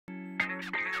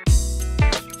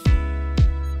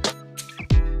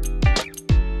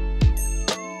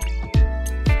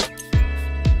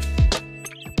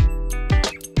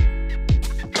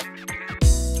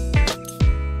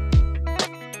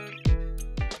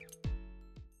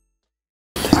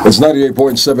It's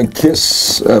 98.7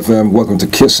 KISS FM. Welcome to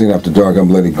Kissing After Dark. I'm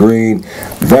Lenny Green.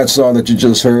 That song that you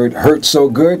just heard, Hurt So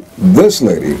Good. This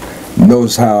lady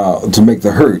knows how to make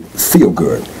the hurt feel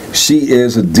good. She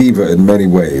is a diva in many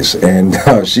ways, and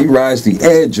she rides the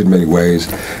edge in many ways,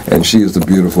 and she is the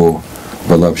beautiful,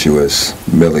 voluptuous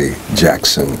Millie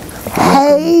Jackson.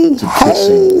 Welcome to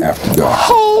Kissing After Dark.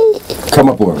 Come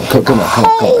up on her. Come on.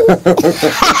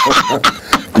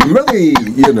 Millie,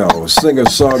 you know,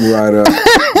 singer-songwriter,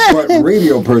 but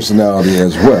radio personality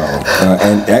as well.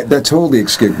 And that totally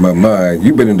escaped my mind.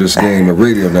 You've been in this game of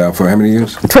radio now for how many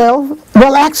years? 12.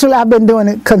 Well, actually, I've been doing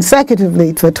it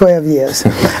consecutively for 12 years.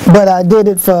 But I did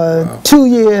it for 2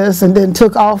 years and then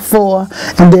took off 4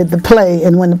 and did the play.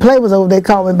 And when the play was over, they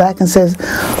called me back and says,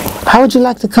 how would you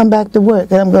like to come back to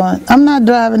work? And I'm going, I'm not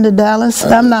driving to Dallas.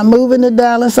 I'm not moving to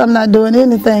Dallas. I'm not doing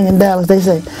anything in Dallas. They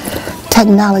say,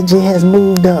 technology has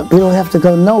moved up. You don't have to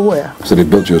go nowhere. So they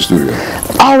built you a studio?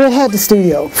 I already had the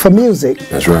studio for music.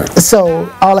 That's right. So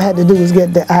all I had to do was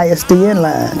get the ISDN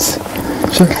lines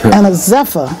and a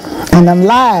Zephyr, and I'm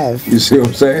live. You see what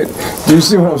I'm saying? Do you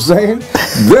see what I'm saying?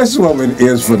 This woman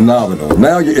is phenomenal.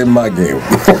 Now you're in my game.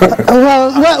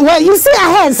 well, you see,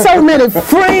 I had so many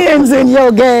friends in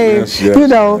your game. Yes, you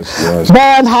know,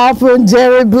 Bon Hopper and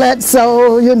Jerry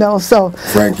Bledsoe, you know, so.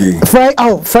 Frankie.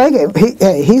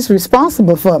 Frankie, he's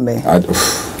responsible for me.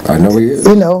 I know he is.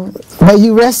 You know, may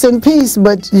you rest in peace,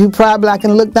 but you probably, I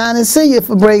can look down and see you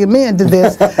for bringing me into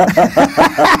this.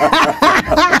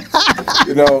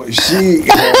 You know,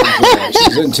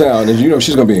 she's in town, and you know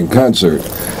she's going to be in concert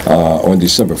on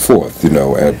December 4th, you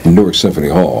know, at Newark Symphony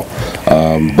Hall.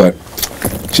 But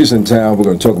she's in town. We're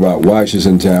going to talk about why she's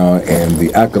in town and the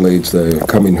accolades that are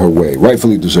coming her way,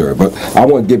 rightfully deserved. But I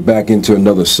want to get back into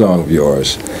another song of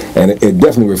yours, and it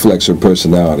definitely reflects her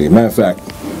personality. Matter of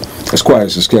fact, as quiet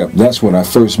as it's kept, that's when I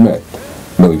first met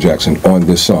Millie Jackson on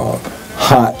this song,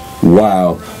 Hot,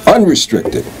 Wild,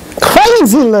 Unrestricted.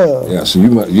 Crazy love. Yeah, so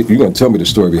you're going to tell me the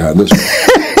story behind this one.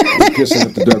 We're kissing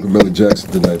After Dark with Millie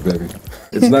Jackson tonight, baby.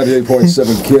 It's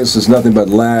 98.7 KISS. It's nothing but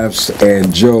laughs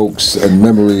and jokes and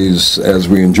memories as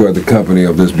we enjoy the company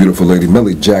of this beautiful lady,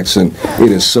 Millie Jackson.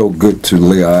 It is so good to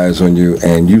lay eyes on you,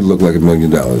 and you look like $1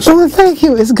 million. Well, thank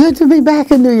you. It's good to be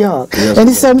back in New York. Yes, and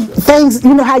it's some things,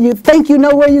 you know how you think you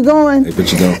know where you're going? Hey, but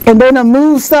you don't. And then I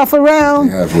move stuff around.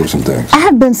 You have moved some things. I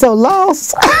have been so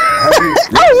lost.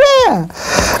 Oh, yeah.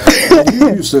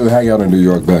 You used to hang out in New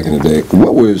York back in the day.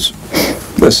 What was,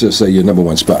 let's just say, your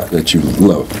 #1 spot that you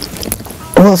loved?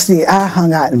 Well, see, I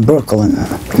hung out in Brooklyn.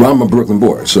 Well, I'm a Brooklyn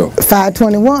boy, so.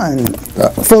 521,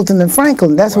 Fulton and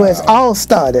Franklin. That's where it's all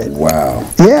started. Wow.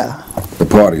 Yeah. The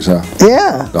parties, huh?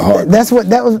 Yeah. The heart. That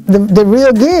was the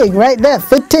real gig right there.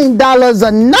 $15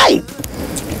 a night.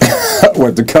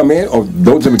 What, to come in, or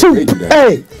don't tell me to pay you that?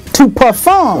 Hey, to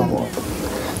perform.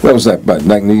 What was that, about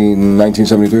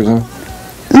 1973 or something?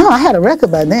 No, I had a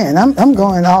record by then. I'm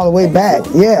going all the way back.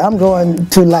 Yeah, I'm going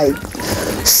to like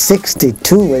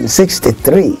 62 and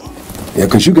 63. Yeah,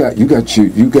 because you got your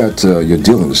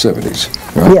deal in the 70s,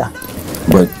 right? Yeah.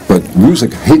 But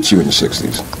music hit you in the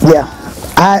 60s. Yeah.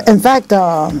 In fact,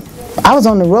 I was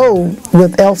on the road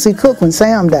with L.C. Cook when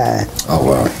Sam died. Oh,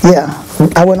 wow. Yeah.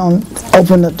 I went on,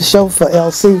 opened up the show for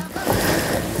L.C.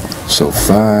 So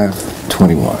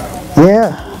 521.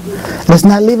 Yeah. Let's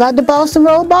not leave out the Boston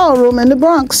Road Ballroom in the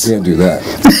Bronx. Can't do that.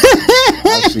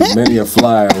 I've seen many a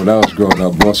flyer when I was growing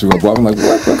up, Boston Road Ballroom. I'm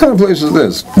like, what kind of place is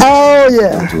this? Oh,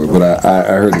 yeah. But I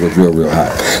heard it was real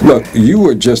hot. Look, you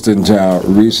were just in town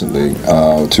recently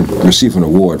to receive an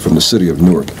award from the city of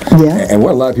Newark. Yeah. And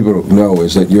what a lot of people don't know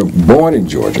is that you're born in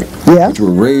Georgia. Yeah. But you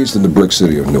were raised in the brick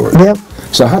city of Newark. Yep.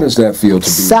 So how does that feel to be?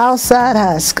 Southside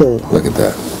High School. Look at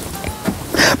that.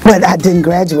 But I didn't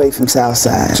graduate from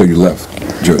Southside. So you left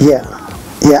Georgia? Yeah.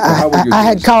 Yeah, I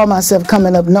had called myself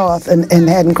coming up north and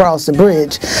hadn't crossed the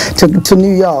bridge to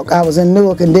New York. I was in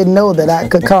Newark and didn't know that I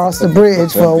could cross the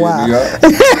bridge for a while.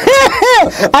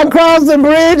 I crossed the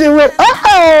bridge and went,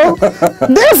 uh-oh,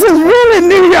 this is really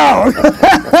New York.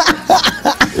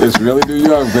 It's really New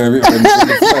York, baby. In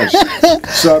the flesh.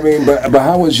 So, I mean, but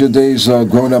how was your days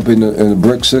growing up in the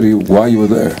brick city while you were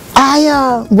there?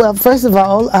 Well, first of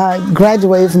all, I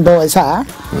graduated from Boys High.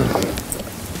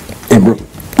 In Brooklyn?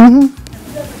 Mm-hmm.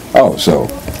 Oh, so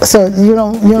you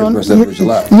don't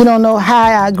know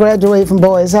how I graduated from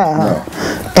Boys High, huh? No.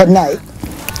 At night.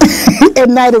 At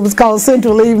night it was called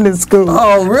Central Evening School.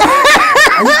 Oh, really?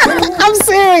 I'm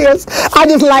serious. I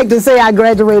just like to say I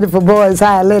graduated from Boys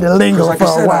High and let it linger Like for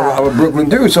I said, a while. I'm a Brooklyn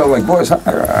dude, so I'm like, Boys High.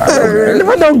 There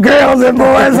were no girls in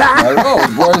Boys High. I know,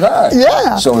 Boys High.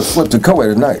 Yeah. So it's flipped to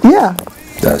co-ed at night. Yeah.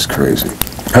 That's crazy.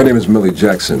 Her name is Millie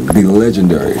Jackson, the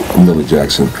legendary Millie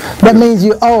Jackson. That means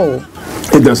you're old.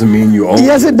 It doesn't mean you're old.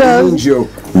 Yes, it does. It means you're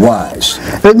wise.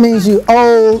 It means you're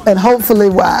old and hopefully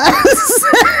wise.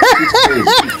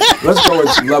 Let's go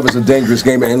into Love is a Dangerous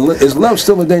Game. And is love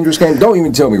still a dangerous game? Don't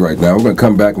even tell me right now. We're going to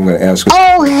come back. I'm going to ask her.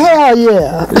 Oh, hell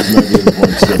yeah. It's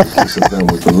 98.7 Kiss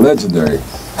FM with the legendary,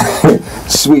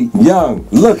 sweet, young,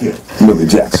 looking Millie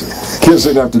Jackson.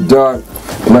 Kissing After Dark,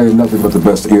 playing nothing but the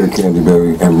best ear candy,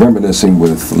 baby, and reminiscing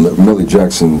with Millie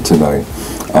Jackson tonight.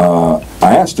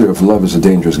 I asked her if love is a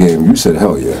dangerous game. You said,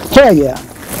 hell yeah. Hell yeah.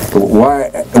 Why?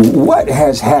 What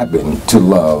has happened to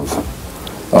love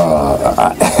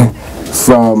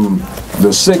from the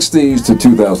 60s to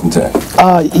 2010?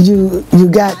 You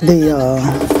got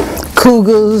the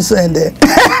cougars and the...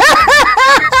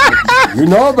 You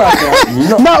know about that. You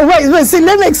know. No, wait, see,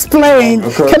 let me explain.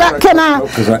 Okay, Can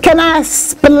I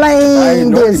explain I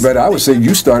didn't know any this? better. I would say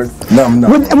you started. No, I'm not.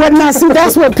 Well, now, see,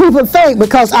 that's what people think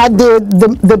because I did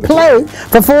the play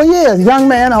for 4 years, young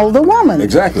man, older woman.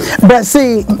 Exactly. But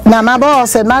see, now my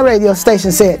boss at my radio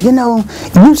station said, you know,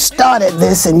 you started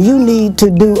this and you need to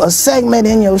do a segment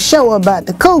in your show about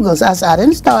the cougars. I said, I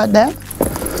didn't start that.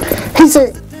 He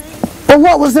said, well,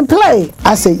 what was the play?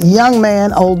 I said, young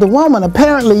man, older woman.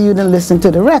 Apparently you didn't listen to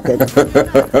the record.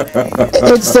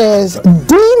 It says,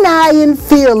 denying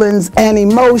feelings and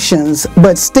emotions,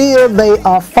 but still they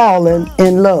are falling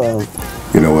in love.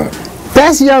 You know what?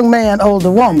 That's young man,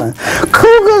 older woman.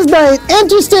 Cougars, they ain't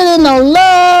interested in no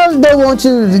love. They want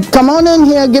you to come on in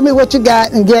here, give me what you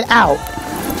got, and get out.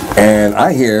 And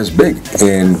I hear it's big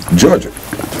in Georgia.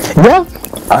 Yeah.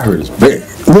 I heard it's big.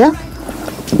 Yeah.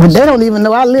 But they don't even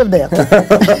know I live there.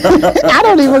 I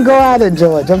don't even go out in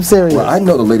Georgia. I'm serious. Well, I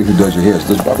know the lady who does your hair.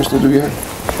 Does Barbara still do your hair?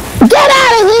 Get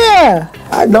out of here!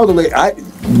 I know the lady.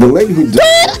 The lady who does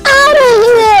Get out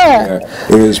of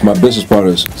here! is my business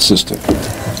partner's sister.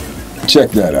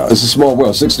 Check that out. It's a small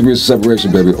world. 6 degrees of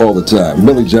separation, baby, all the time.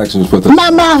 Millie Jackson was with us.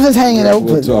 My mouth is hanging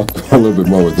open. We'll talk a little bit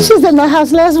more with her. She was at my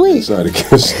house last week. Inside of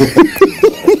Kissing.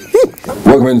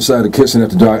 Welcome inside of Kissing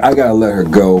After Dark. I gotta let her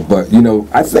go, but you know,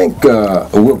 I think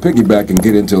we'll piggyback and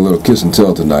get into a little kiss and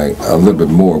tell tonight, a little bit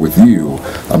more with you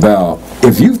about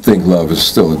if you think love is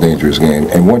still a dangerous game,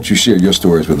 and once you share your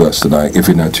stories with us tonight, if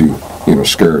you're not too,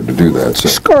 scared to do that. So,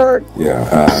 Skirt.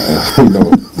 yeah,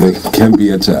 they can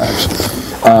be at times.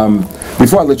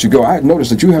 Before I let you go, I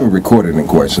noticed that you haven't recorded in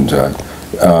quite some time.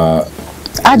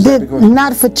 I did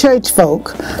not for church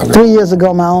folk. Okay. 3 years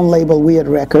ago, my own label, Weird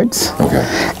Records. Okay.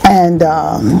 And,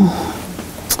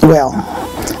 well,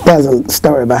 there's a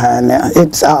story behind that.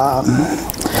 It's,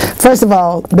 first of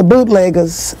all, the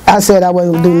bootleggers, I said I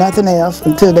wasn't going to do nothing else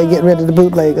until they get rid of the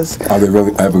bootleggers. Are they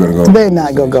really ever going to go? They're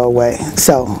not going to go away,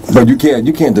 so. But you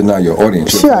can't deny your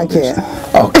audience. Sure I can.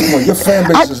 Oh, come on, your fan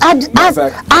base is...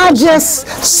 I just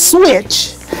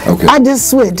switch. Okay. I just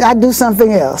switch. I do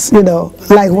something else,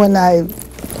 like when I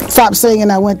stopped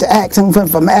singing, I went to acting, went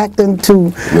from acting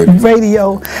to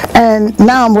radio, and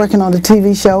now I'm working on the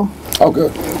TV show. Oh,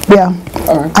 good. Yeah.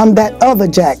 All right. I'm that other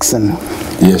Jackson.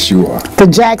 Yes, you are. The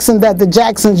Jackson that the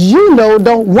Jacksons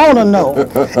don't want to know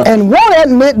and won't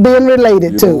admit being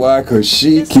related to. You know why? Because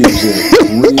she keeps it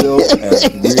real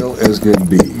as can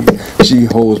be. She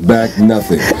holds back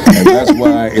nothing. And that's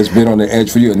why it's been on the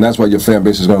edge for you. And that's why your fan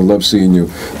base is going to love seeing you.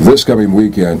 This coming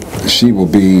weekend, she will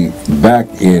be back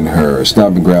in her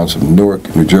stomping grounds of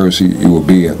Newark, New Jersey. You will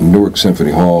be at Newark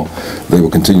Symphony Hall. They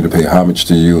will continue to pay homage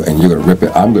to you, and you're going to rip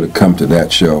it. I'm going to come to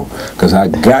that show because I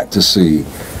got to see...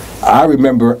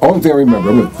 only thing I remember,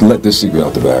 I'm going to let this secret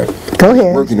out the bag. Go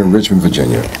ahead. Working in Richmond,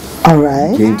 Virginia. All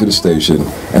right. Came to the station,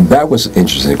 and that was an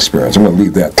interesting experience. I'm going to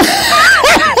leave that.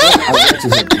 I went to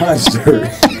the concert,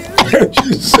 and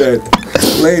she said,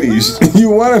 ladies, you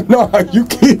want to know how you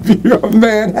keep your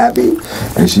man happy?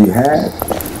 And she had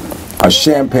a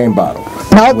champagne bottle.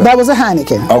 No, that was a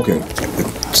Heineken. Okay.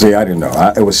 See, I didn't know.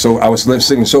 I was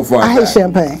sitting so far I back. hate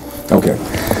champagne. Okay.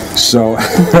 So,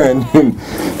 and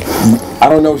I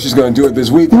don't know if she's going to do it this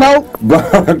week. Nope.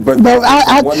 But No,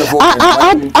 wonderful.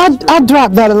 I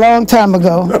dropped that a long time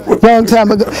ago.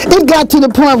 It got to the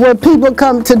point where people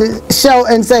come to the show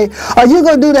and say, "Are you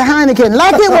going to do the Heineken?"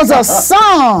 Like it was a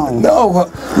song. No,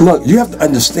 look, you have to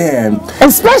understand.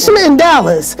 Especially in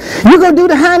Dallas. You going to do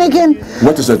the Heineken?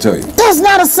 What does that tell you? That's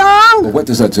not a song. What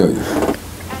does that tell you?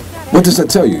 What does that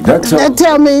tell you? That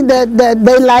tell me that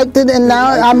they liked it and now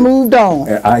I moved on.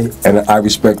 And I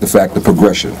respect the fact of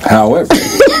progression. However,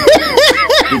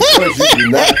 because you do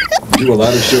not do a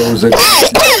lot of shows, that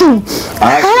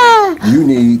you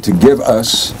need to give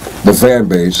us, the fan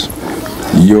base,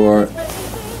 your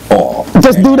all.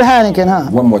 Just do the Heineken, huh?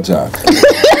 One more time.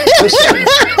 Listen,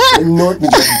 in North New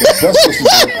Jersey,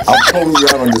 I'm calling you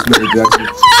out on this, Millie Jackson.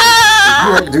 If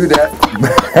you don't do that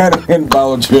Heineken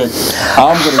bottle trick,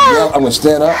 I'm going to yell, I'm going to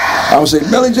stand up, I'm going to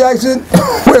say, Millie Jackson,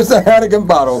 where's the Heineken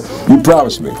bottle? You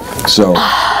promised me. So,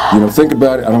 you know, think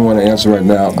about it. I don't want to answer right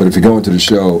now, but if you go into the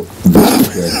show this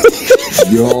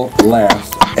weekend, you'll laugh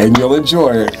and you'll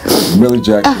enjoy it. Millie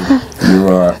Jackson, you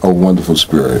are a wonderful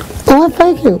spirit. Well,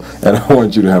 thank you. And I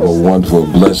want you to have a wonderful,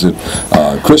 blessed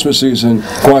Christmas season,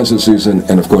 Kwanzaa season,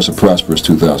 and of course a prosperous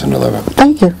 2011.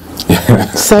 Thank you.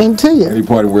 Same to you. Any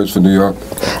parting words for New York?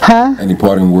 Huh? Any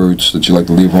parting words that you like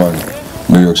to leave on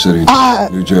New York City,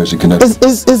 New Jersey, Connecticut?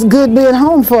 It's good being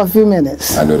home for a few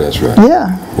minutes. I know that's right.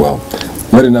 Yeah. Well,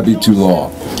 let it not be too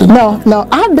long. No,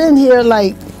 I've been here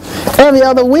like every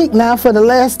other week now for the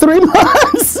last 3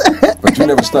 months. But you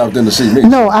never stopped in to see me.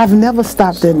 No, I've never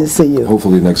stopped in to see you.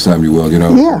 Hopefully next time you will, you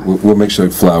know. Yeah. We'll make sure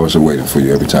flowers are waiting for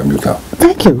you every time you come.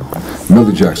 Thank you.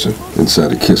 Millie Jackson,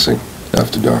 inside of Kissing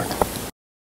After Dark.